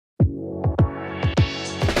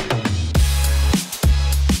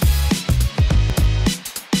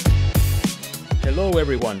Hello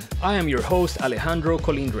everyone, I am your host Alejandro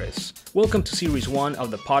Colindres. Welcome to Series 1 of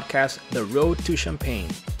the podcast, The Road to Champagne,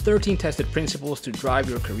 13 tested principles to drive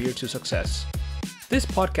your career to success. This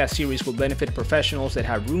podcast series will benefit professionals that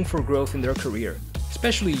have room for growth in their career,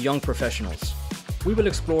 especially young professionals. We will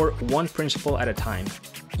explore one principle at a time.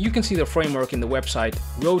 You can see the framework in the website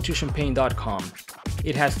roadtochampagne.com.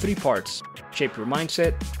 It has 3 parts: shape your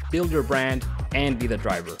mindset, build your brand, and be the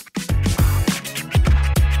driver.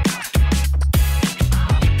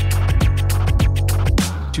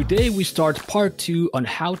 Today we start part 2 on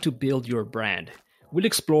how to build your brand. We'll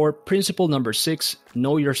explore principle number 6,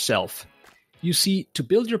 know yourself. You see, to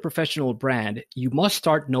build your professional brand, you must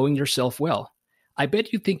start knowing yourself well. I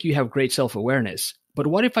bet you think you have great self-awareness, but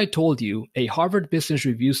what if I told you a Harvard Business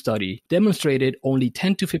Review study demonstrated only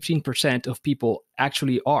 10 to 15% of people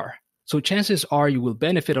actually are? So chances are you will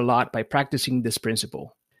benefit a lot by practicing this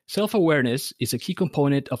principle. Self-awareness is a key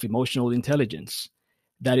component of emotional intelligence.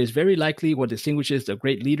 That is very likely what distinguishes the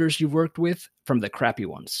great leaders you've worked with from the crappy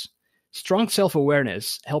ones. Strong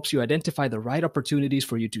self-awareness helps you identify the right opportunities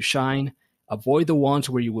for you to shine, avoid the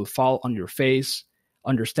ones where you will fall on your face,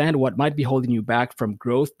 understand what might be holding you back from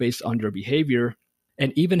growth based on your behavior,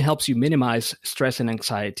 and even helps you minimize stress and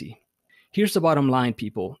anxiety. Here's the bottom line,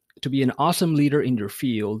 people. To be an awesome leader in your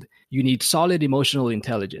field, you need solid emotional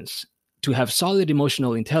intelligence. To have solid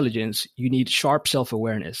emotional intelligence, you need sharp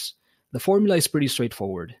self-awareness. The formula is pretty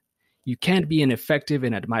straightforward. You can't be an effective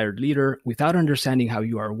and admired leader without understanding how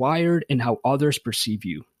you are wired and how others perceive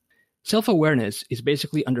you. Self-awareness is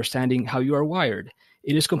basically understanding how you are wired.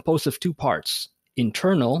 It is composed of 2 parts: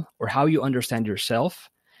 internal, or how you understand yourself,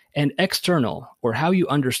 and external, or how you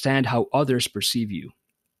understand how others perceive you.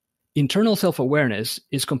 Internal self-awareness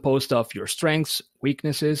is composed of your strengths,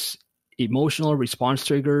 weaknesses, emotional response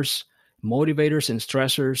triggers, motivators and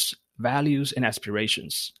stressors, values, and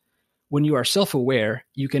aspirations. When you are self-aware,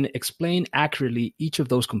 you can explain accurately each of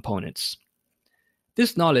those components.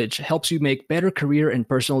 This knowledge helps you make better career and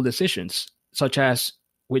personal decisions, such as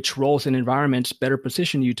which roles and environments better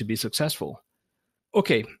position you to be successful.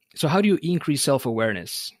 Okay, so how do you increase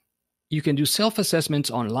self-awareness? You can do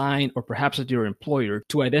self-assessments online or perhaps at your employer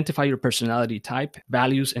to identify your personality type,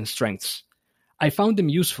 values, and strengths. I found them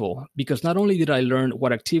useful because not only did I learn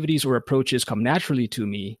what activities or approaches come naturally to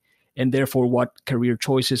me, and therefore what career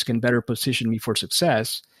choices can better position me for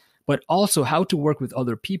success, but also how to work with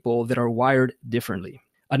other people that are wired differently.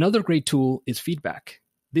 Another great tool is feedback.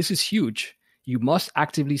 This is huge. You must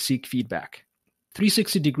actively seek feedback.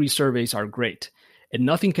 360-degree surveys are great, and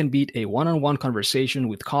nothing can beat a one-on-one conversation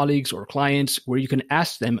with colleagues or clients where you can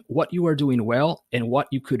ask them what you are doing well and what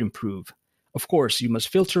you could improve. Of course, you must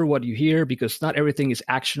filter what you hear because not everything is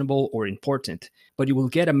actionable or important, but you will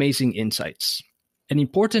get amazing insights. An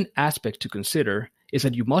important aspect to consider is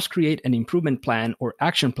that you must create an improvement plan or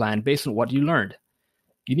action plan based on what you learned.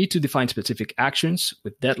 You need to define specific actions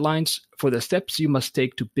with deadlines for the steps you must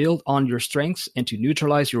take to build on your strengths and to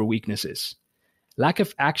neutralize your weaknesses. Lack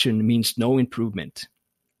of action means no improvement.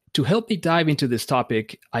 To help me dive into this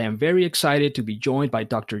topic, I am very excited to be joined by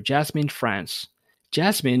Dr. Jasmin Franz.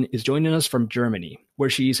 Jasmin is joining us from Germany, where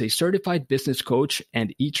she is a certified business coach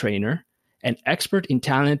and e-trainer, an expert in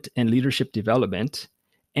talent and leadership development,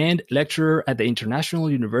 and lecturer at the International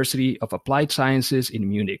University of Applied Sciences in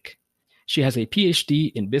Munich. She has a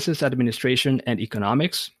PhD in business administration and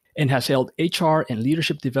economics and has held HR and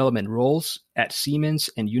leadership development roles at Siemens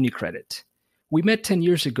and UniCredit. We met 10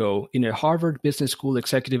 years ago in a Harvard Business School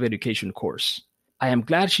executive education course. I am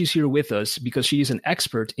glad she's here with us because she is an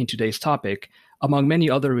expert in today's topic, among many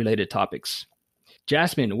other related topics.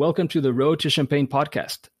 Jasmin, welcome to the Road to Champagne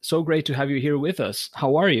podcast. So great to have you here with us.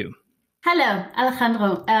 How are you? Hello,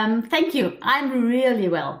 Alejandro. Thank you. I'm really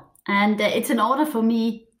well. And it's an honor for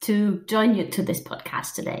me to join you to this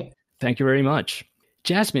podcast today. Thank you very much.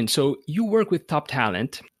 Jasmin, so you work with top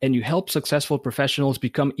talent and you help successful professionals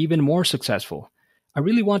become even more successful. I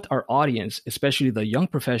really want our audience, especially the young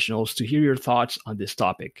professionals, to hear your thoughts on this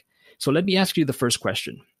topic. So let me ask you the first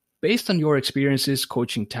question. Based on your experiences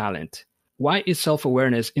coaching talent, why is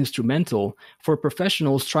self-awareness instrumental for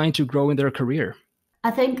professionals trying to grow in their career? I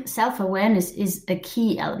think self-awareness is a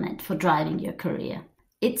key element for driving your career.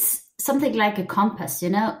 It's something like a compass,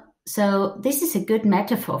 So this is a good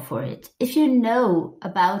metaphor for it. If you know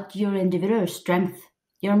about your individual strength,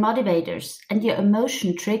 your motivators, and your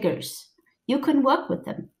emotion triggers, you can work with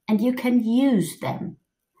them and you can use them.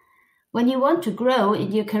 When you want to grow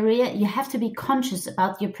in your career, you have to be conscious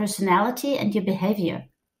about your personality and your behavior.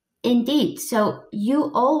 Indeed. So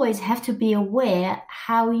you always have to be aware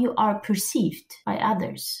how you are perceived by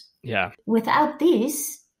others. Yeah. Without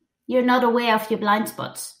this, you're not aware of your blind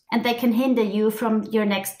spots. and they can hinder you from your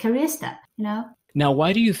next career step, you know? Now,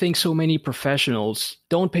 why do you think so many professionals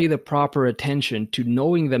don't pay the proper attention to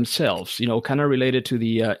knowing themselves, kind of related to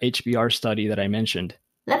the HBR study that I mentioned?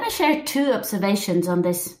 Let me share 2 observations on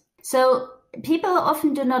this. So people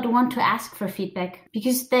often do not want to ask for feedback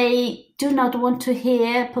because they do not want to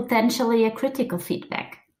hear potentially a critical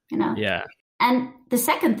feedback, Yeah. And the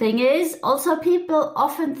second thing is also people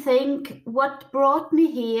often think what brought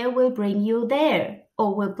me here will bring you there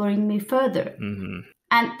or will bring me further. Mm-hmm.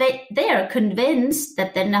 And they are convinced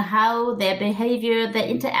that they know how their behavior, their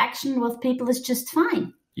interaction with people is just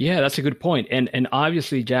fine. Yeah, that's a good point. And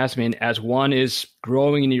obviously, Jasmin, as one is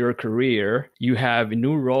growing in your career, you have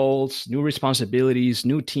new roles, new responsibilities,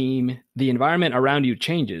 new team. The environment around you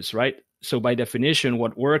changes, right? So by definition,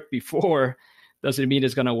 what worked before doesn't mean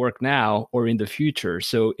it's going to work now or in the future.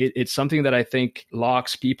 So it's something that I think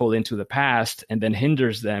locks people into the past and then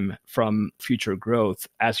hinders them from future growth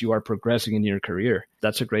as you are progressing in your career.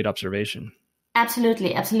 That's a great observation.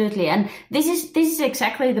 Absolutely, absolutely. And this is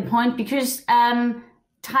exactly the point, because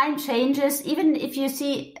time changes. Even if you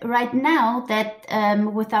see right now that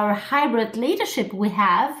with our hybrid leadership we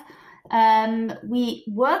have, we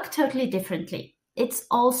work totally differently. It's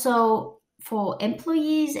also for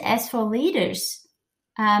employees as for leaders.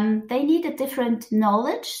 They need a different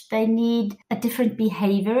knowledge. They need a different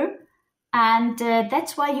behavior. And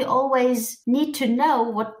that's why you always need to know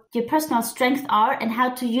what your personal strengths are and how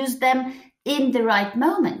to use them in the right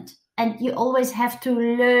moment. And you always have to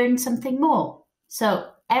learn something more. So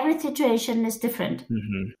every situation is different.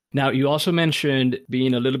 Mm-hmm. Now, you also mentioned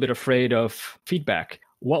being a little bit afraid of feedback.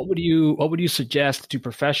 What would you suggest to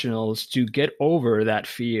professionals to get over that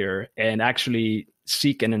fear and actually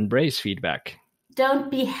seek and embrace feedback?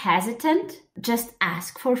 Don't be hesitant. Just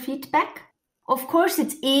ask for feedback. Of course,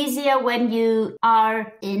 it's easier when you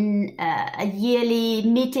are in a yearly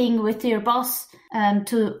meeting with your boss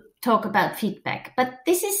to talk about feedback. But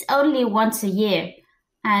this is only once a year,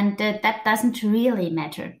 and that doesn't really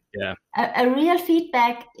matter. Yeah. A real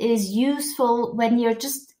feedback is useful when you're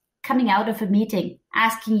just coming out of a meeting,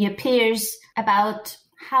 asking your peers about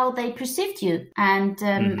how they perceived you, and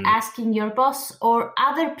asking your boss or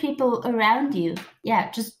other people around you.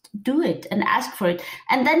 Yeah, just do it and ask for it.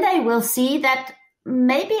 And then they will see that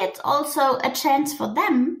maybe it's also a chance for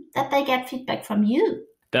them that they get feedback from you.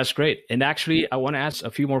 That's great. And actually, I want to ask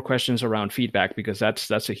a few more questions around feedback, because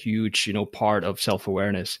that's a huge, part of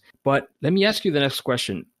self-awareness. But let me ask you the next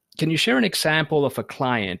question. Can you share an example of a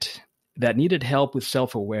client that needed help with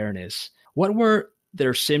self-awareness? What were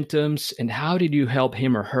their symptoms and how did you help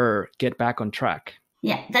him or her get back on track?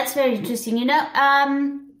 Yeah, that's very interesting.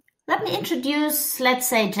 Let me introduce, let's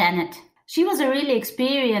say, Janet. She was really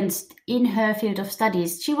experienced in her field of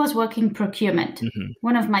studies. She was working procurement,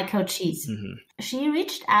 one of my coachees. She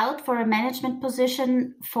reached out for a management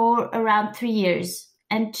position for around 3 years,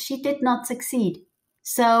 and she did not succeed.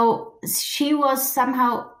 So she was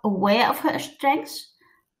somehow aware of her strengths,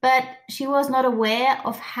 but she was not aware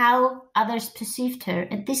of how others perceived her.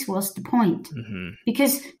 And this was the point,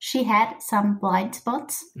 because she had some blind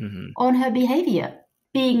spots on her behavior.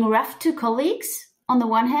 Being rough to colleagues on the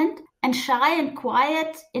one hand, and shy and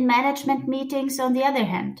quiet in management meetings on the other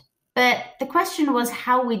hand. But the question was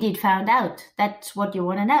how we did find out. That's what you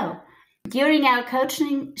want to know. During our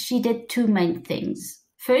coaching, she did 2 main things.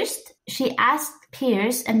 First, she asked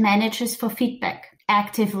peers and managers for feedback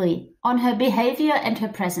actively on her behavior and her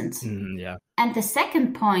presence. And the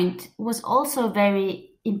second point was also very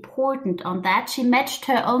important on that. She matched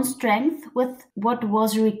her own strength with what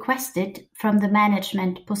was requested from the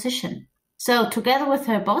management position. So together with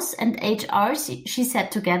her boss and HR, she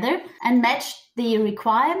sat together and matched the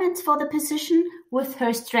requirements for the position with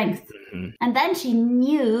her strength. And then she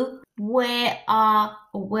knew where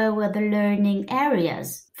were the learning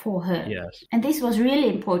areas for her. Yes. And this was really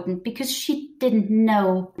important because she didn't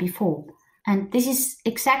know before. And this is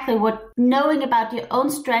exactly what knowing about your own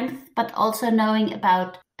strength, but also knowing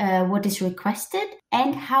about what is requested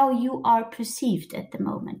and how you are perceived at the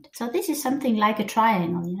moment. So this is something like a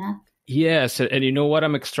triangle, Yes. And you know what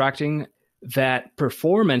I'm extracting? That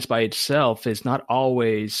performance by itself is not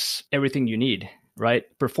always everything you need, right?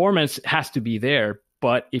 Performance has to be there.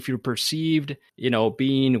 But if you're perceived,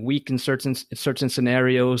 being weak in certain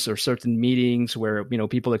scenarios or certain meetings where,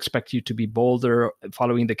 people expect you to be bolder,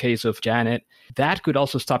 following the case of Janet, that could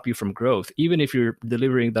also stop you from growth, even if you're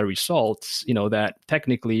delivering the results, that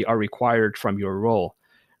technically are required from your role,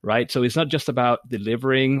 right? So it's not just about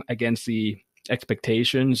delivering against the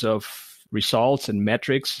expectations of results and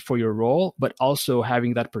metrics for your role, but also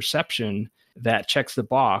having that perception that checks the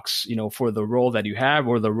box, for the role that you have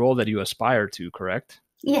or the role that you aspire to, correct?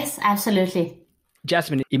 Yes, absolutely.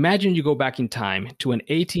 Jasmin, imagine you go back in time to an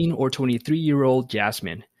 18 or 23-year-old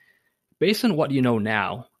Jasmin. Based on what you know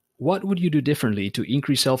now, what would you do differently to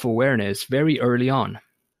increase self-awareness very early on?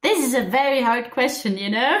 This is a very hard question,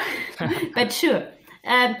 but sure.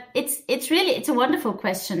 It's a wonderful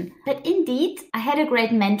question. But indeed, I had a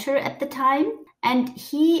great mentor at the time, and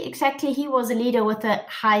he was a leader with a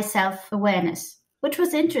high self-awareness, which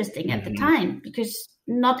was interesting at the time because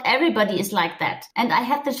not everybody is like that. And I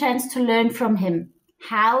had the chance to learn from him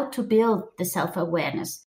how to build the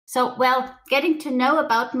self-awareness. So, getting to know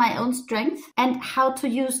about my own strengths and how to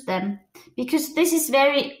use them, because this is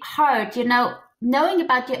very hard, knowing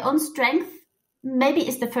about your own strength maybe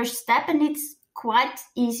is the first step and it's quite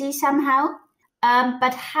easy somehow.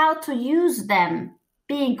 But how to use them,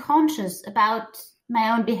 being conscious about my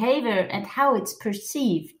own behavior and how it's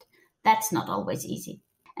perceived, that's not always easy.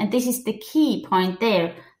 And this is the key point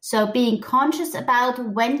there. So being conscious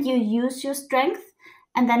about when you use your strength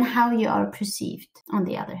and then how you are perceived on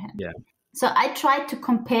the other hand. Yeah. So I tried to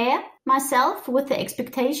compare myself with the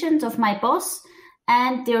expectations of my boss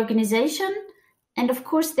and the organization. And of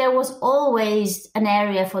course, there was always an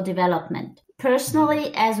area for development,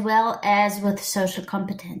 personally as well as with social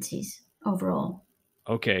competencies overall.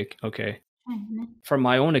 Okay. From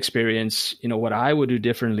my own experience, what I would do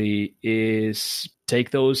differently is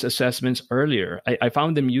take those assessments earlier. I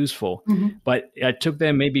found them useful, but I took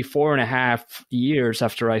them maybe 4.5 years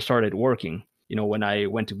after I started working, when I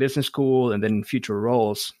went to business school and then future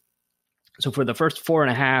roles. So for the first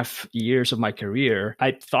 4.5 years of my career,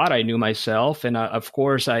 I thought I knew myself. And of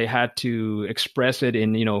course, I had to express it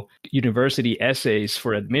in, university essays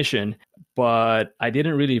for admission. But I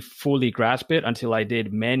didn't really fully grasp it until I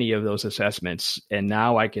did many of those assessments. And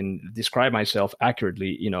now I can describe myself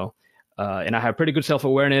accurately, and I have pretty good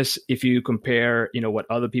self-awareness if you compare, what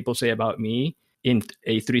other people say about me in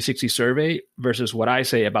a 360 survey versus what I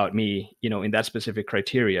say about me, in that specific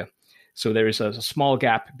criteria. So there is a small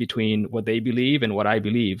gap between what they believe and what I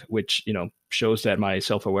believe, which, shows that my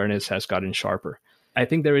self-awareness has gotten sharper. I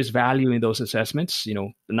think there is value in those assessments,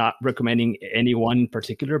 not recommending any one in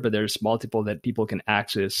particular, but there's multiple that people can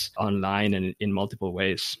access online and in multiple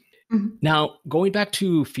ways. Now, going back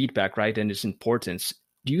to feedback, right, and its importance,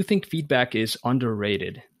 do you think feedback is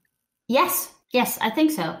underrated? Yes, I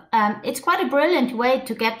think so. It's quite a brilliant way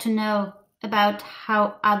to get to know about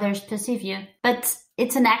how others perceive you, but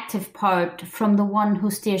it's an active part from the one who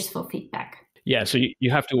steers for feedback. Yeah, so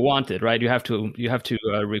you have to want it, right? You have to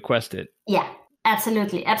request it. Yeah,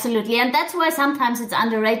 absolutely. And that's why sometimes it's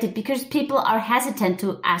underrated because people are hesitant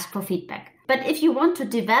to ask for feedback. But if you want to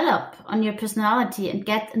develop on your personality and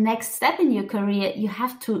get the next step in your career, you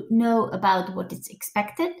have to know about what is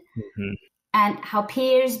expected and how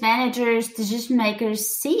peers, managers, decision makers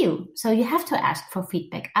see you. So you have to ask for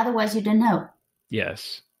feedback. Otherwise, you don't know.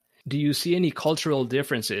 Yes. Do you see any cultural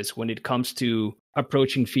differences when it comes to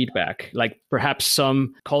approaching feedback? Like perhaps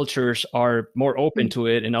some cultures are more open to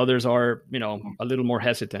it and others are, a little more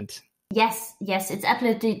hesitant. Yes, it's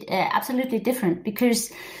absolutely different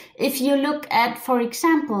because if you look at, for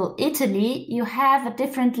example, Italy, you have a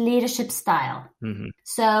different leadership style.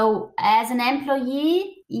 So as an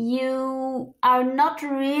employee, you are not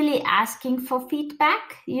really asking for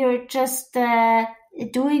feedback. You're just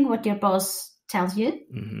doing what your boss tells you.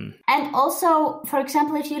 And also, for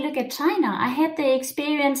example, if you look at China, I had the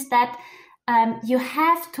experience that you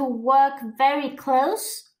have to work very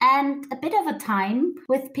close and a bit of a time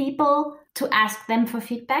with people to ask them for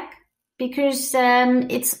feedback because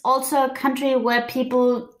it's also a country where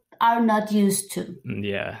people are not used to.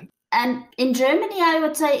 Yeah. And in Germany, I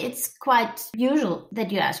would say it's quite usual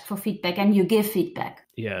that you ask for feedback and you give feedback.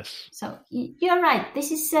 Yes. So you're right.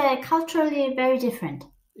 This is culturally very different.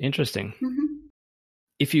 Interesting.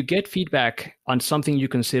 If you get feedback on something you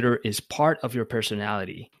consider is part of your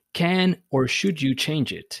personality, can or should you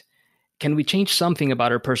change it? Can we change something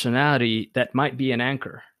about our personality that might be an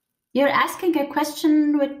anchor? You're asking a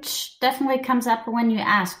question which definitely comes up when you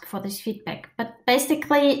ask for this feedback. But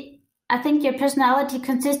basically, I think your personality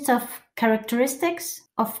consists of characteristics,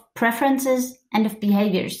 of preferences, and of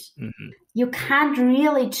behaviors. You can't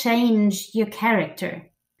really change your character,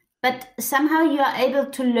 but somehow you are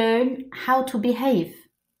able to learn how to behave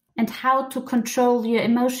and how to control your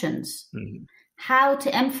emotions, how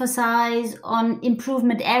to emphasize on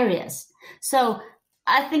improvement areas. So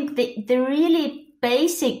I think the really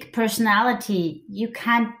basic personality you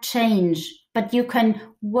can't change, but you can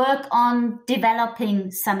work on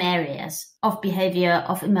developing some areas of behavior,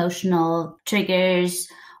 of emotional triggers,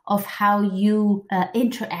 of how you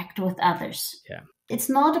interact with others. Yeah. It's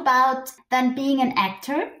not about then being an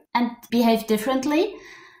actor, and behave differently,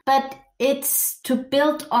 but it's to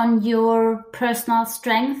build on your personal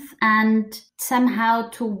strength and somehow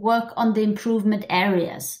to work on the improvement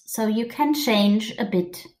areas. So you can change a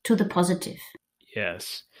bit to the positive.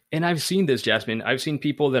 Yes. And I've seen this, Jasmin. I've seen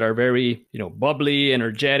people that are very, bubbly,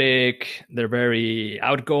 energetic. They're very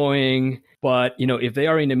outgoing. But, if they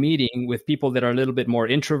are in a meeting with people that are a little bit more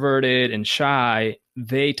introverted and shy,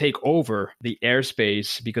 they take over the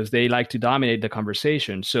airspace because they like to dominate the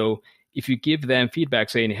conversation. So if you give them feedback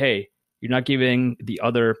saying, hey, you're not giving the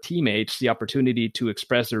other teammates the opportunity to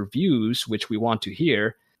express their views, which we want to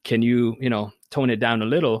hear. Can you, tone it down a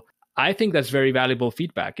little? I think that's very valuable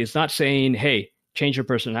feedback. It's not saying, hey, change your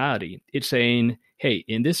personality. It's saying, hey,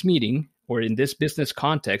 in this meeting or in this business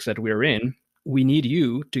context that we're in, we need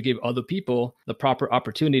you to give other people the proper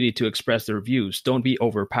opportunity to express their views. Don't be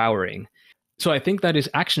overpowering. So I think that is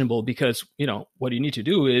actionable because, what you need to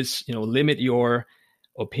do is, limit your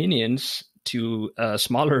opinions to a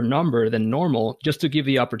smaller number than normal, just to give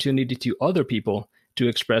the opportunity to other people to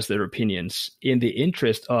express their opinions in the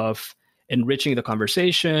interest of enriching the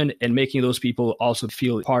conversation and making those people also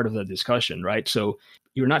feel part of the discussion, right? So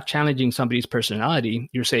you're not challenging somebody's personality.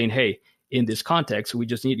 You're saying, hey, in this context, we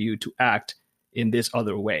just need you to act in this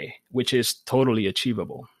other way, which is totally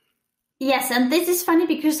achievable. Yes, and this is funny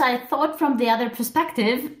because I thought from the other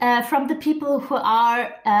perspective, from the people who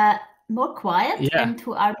are more quiet and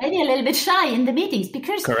who are maybe a little bit shy in the meetings,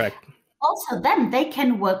 because correct. Also then they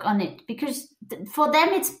can work on it, because for them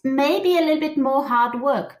it's maybe a little bit more hard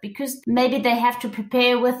work, because maybe they have to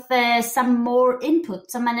prepare with some more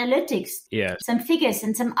input, some analytics, some figures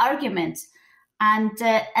and some arguments, and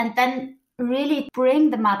then really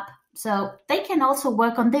bring them up. So they can also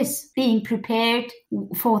work on this, being prepared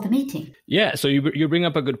for the meeting. Yeah, so you bring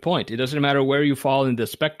up a good point. It doesn't matter where you fall in the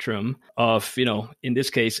spectrum of, in this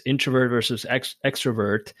case, introvert versus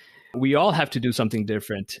extrovert. We all have to do something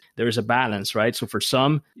different. There is a balance, right? So for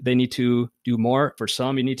some, they need to do more. For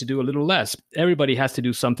some, you need to do a little less. Everybody has to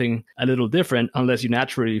do something a little different unless you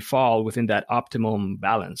naturally fall within that optimum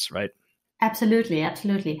balance, right? Absolutely,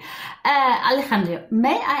 absolutely. Alejandro,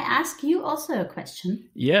 may I ask you also a question?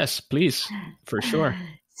 Yes, please, for sure.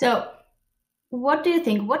 So what do you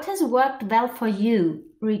think? What has worked well for you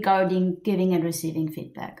regarding giving and receiving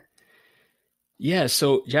feedback? Yeah,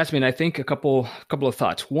 so Jasmin, I think a couple of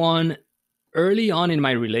thoughts. One, early on in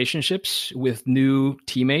my relationships with new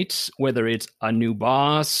teammates, whether it's a new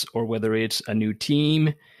boss or whether it's a new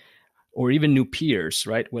team, or even new peers,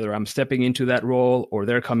 right? Whether I'm stepping into that role or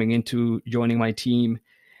they're coming into joining my team.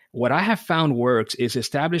 What I have found works is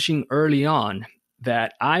establishing early on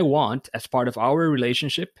that I want, as part of our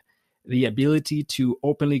relationship, the ability to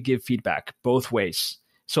openly give feedback both ways.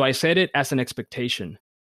 So I set it as an expectation.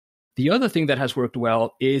 The other thing that has worked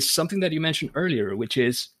well is something that you mentioned earlier, which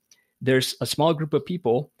is there's a small group of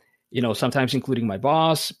people, sometimes including my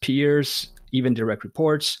boss, peers, even direct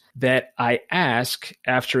reports, that I ask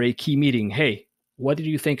after a key meeting, hey, what did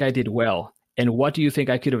you think I did well? And what do you think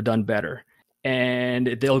I could have done better?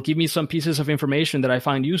 And they'll give me some pieces of information that I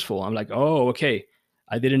find useful. I'm like, oh, okay.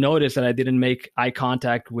 I didn't notice that I didn't make eye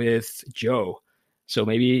contact with Joe. So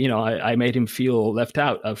maybe, I made him feel left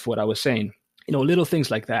out of what I was saying. Little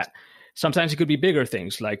things like that. Sometimes it could be bigger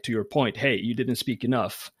things, like to your point, hey, you didn't speak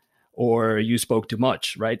enough, or you spoke too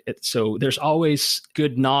much, right? So there's always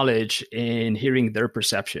good knowledge in hearing their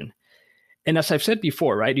perception. And as I've said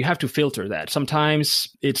before, right, you have to filter that. Sometimes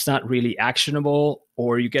it's not really actionable,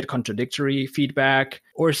 or you get contradictory feedback,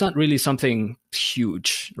 or it's not really something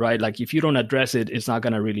huge, right? Like if you don't address it, it's not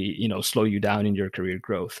going to really, slow you down in your career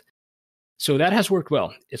growth. So that has worked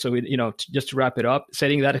well. So, just to wrap it up,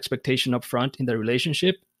 setting that expectation up front in the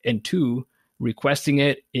relationship, and two, requesting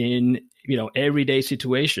it in, everyday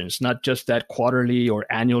situations, not just that quarterly or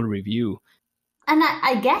annual review. And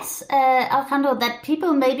I guess, Alejandro, that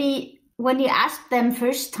people maybe, when you asked them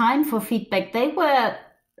first time for feedback, they were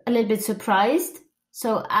a little bit surprised.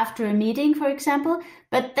 So after a meeting, for example,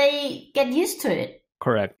 but they get used to it.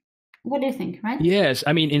 Correct. What do you think, right? Yes.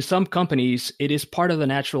 I mean, in some companies, it is part of the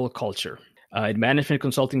natural culture. In management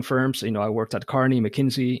consulting firms, I worked at Carney,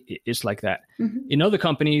 McKinsey, it's like that. Mm-hmm. In other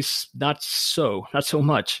companies, not so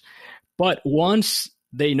much. But once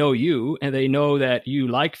they know you and they know that you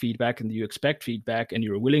like feedback and you expect feedback and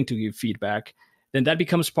you're willing to give feedback, then that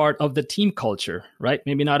becomes part of the team culture, right?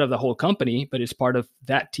 Maybe not of the whole company, but it's part of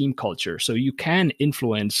that team culture. So you can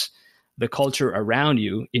influence the culture around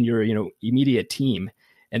you in your, immediate team.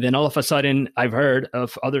 And then all of a sudden, I've heard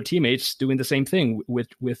of other teammates doing the same thing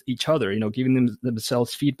with each other, giving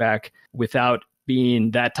themselves feedback without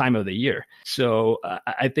being that time of the year. So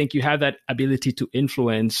I think you have that ability to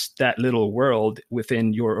influence that little world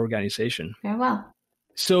within your organization. Very well.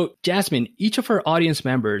 So, Jasmin, each of our audience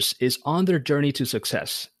members is on their journey to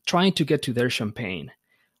success, trying to get to their champagne.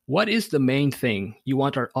 What is the main thing you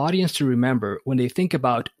want our audience to remember when they think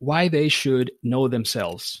about why they should know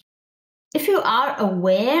themselves? If you are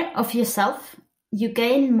aware of yourself, you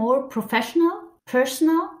gain more professional,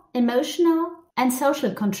 personal, emotional, and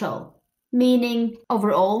social control, meaning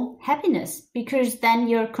overall happiness, because then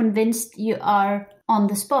you're convinced you are on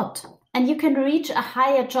the spot and you can reach a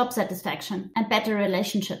higher job satisfaction and better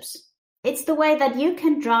relationships. It's the way that you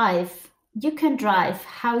can drive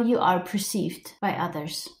how you are perceived by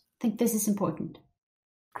others. I think this is important.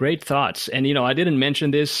 Great thoughts. And, I didn't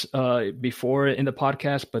mention this before in the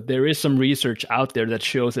podcast, but there is some research out there that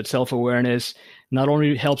shows that self-awareness not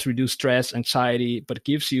only helps reduce stress, anxiety, but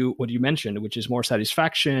gives you what you mentioned, which is more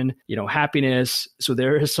satisfaction, happiness. So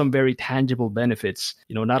there is some very tangible benefits,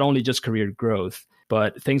 not only just career growth,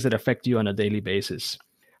 but things that affect you on a daily basis.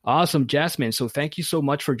 Awesome, Jasmin. So thank you so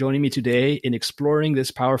much for joining me today in exploring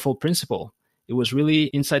this powerful principle. It was really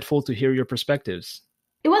insightful to hear your perspectives.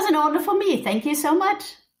 It was an honor for me. Thank you so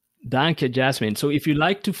much. Danke, Jasmin. So if you'd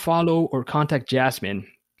like to follow or contact Jasmin,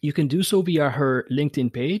 you can do so via her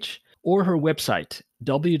LinkedIn page or her website,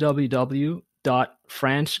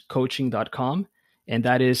 www.franzcoaching.com. And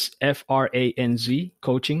that is FRANZ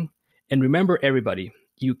coaching. And remember, everybody,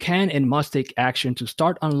 you can and must take action to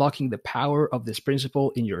start unlocking the power of this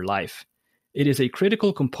principle in your life. It is a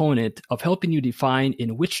critical component of helping you define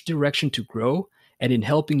in which direction to grow and in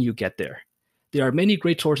helping you get there. There are many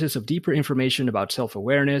great sources of deeper information about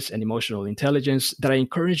self-awareness and emotional intelligence that I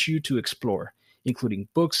encourage you to explore, including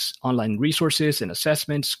books, online resources and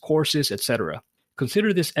assessments, courses, etc.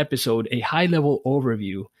 Consider this episode a high-level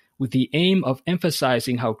overview with the aim of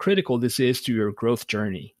emphasizing how critical this is to your growth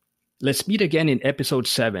journey. Let's meet again in episode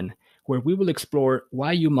 7, where we will explore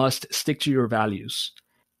why you must stick to your values.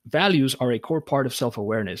 Values are a core part of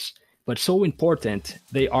self-awareness, but so important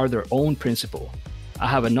they are their own principle. I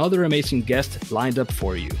have another amazing guest lined up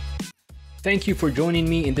for you. Thank you for joining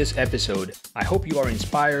me in this episode. I hope you are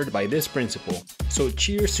inspired by this principle. So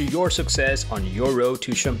cheers to your success on your road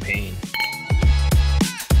to champagne.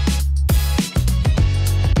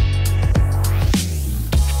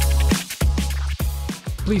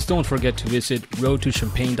 Please don't forget to visit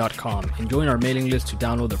roadtochampagne.com and join our mailing list to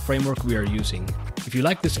download the framework we are using. If you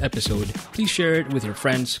like this episode, please share it with your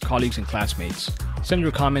friends, colleagues, and classmates. Send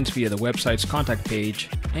your comments via the website's contact page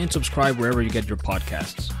and subscribe wherever you get your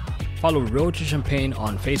podcasts. Follow Road to Champagne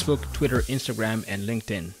on Facebook, Twitter, Instagram, and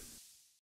LinkedIn.